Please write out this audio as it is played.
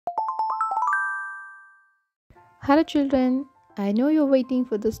Hello, children. I know you're waiting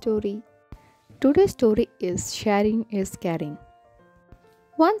for the story. Today's story is Sharing is Caring.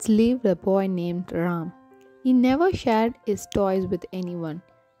 Once lived a boy named Ram. He never shared his toys with anyone.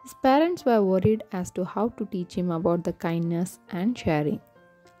 His parents were worried as to how to teach him about the kindness and sharing.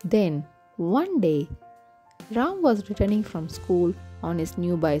 Then, one day, Ram was returning from school on his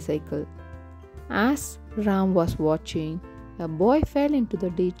new bicycle. As Ram was watching, a boy fell into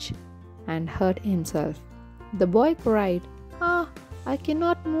the ditch and hurt himself. The boy cried, "Ah, I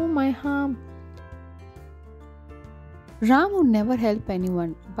cannot move my arm." Ram would never help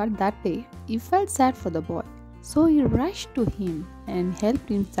anyone, but that day he felt sad for the boy. So he rushed to him and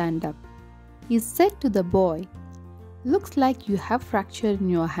helped him stand up. He said to the boy, "Looks like you have fracture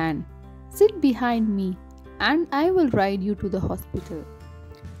in your hand. Sit behind me and I will ride you to the hospital."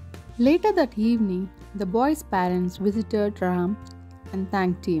 Later that evening, the boy's parents visited Ram and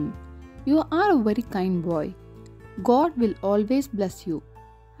thanked him. "You are a very kind boy. God will always bless you."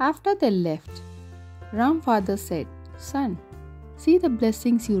 After they left, Ram's father said, "Son, see the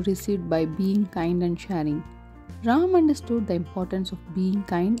blessings you received by being kind and sharing." Ram understood the importance of being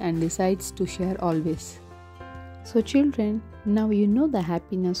kind and decides to share always. So children, now you know the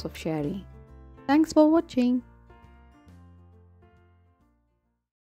happiness of sharing. Thanks for watching.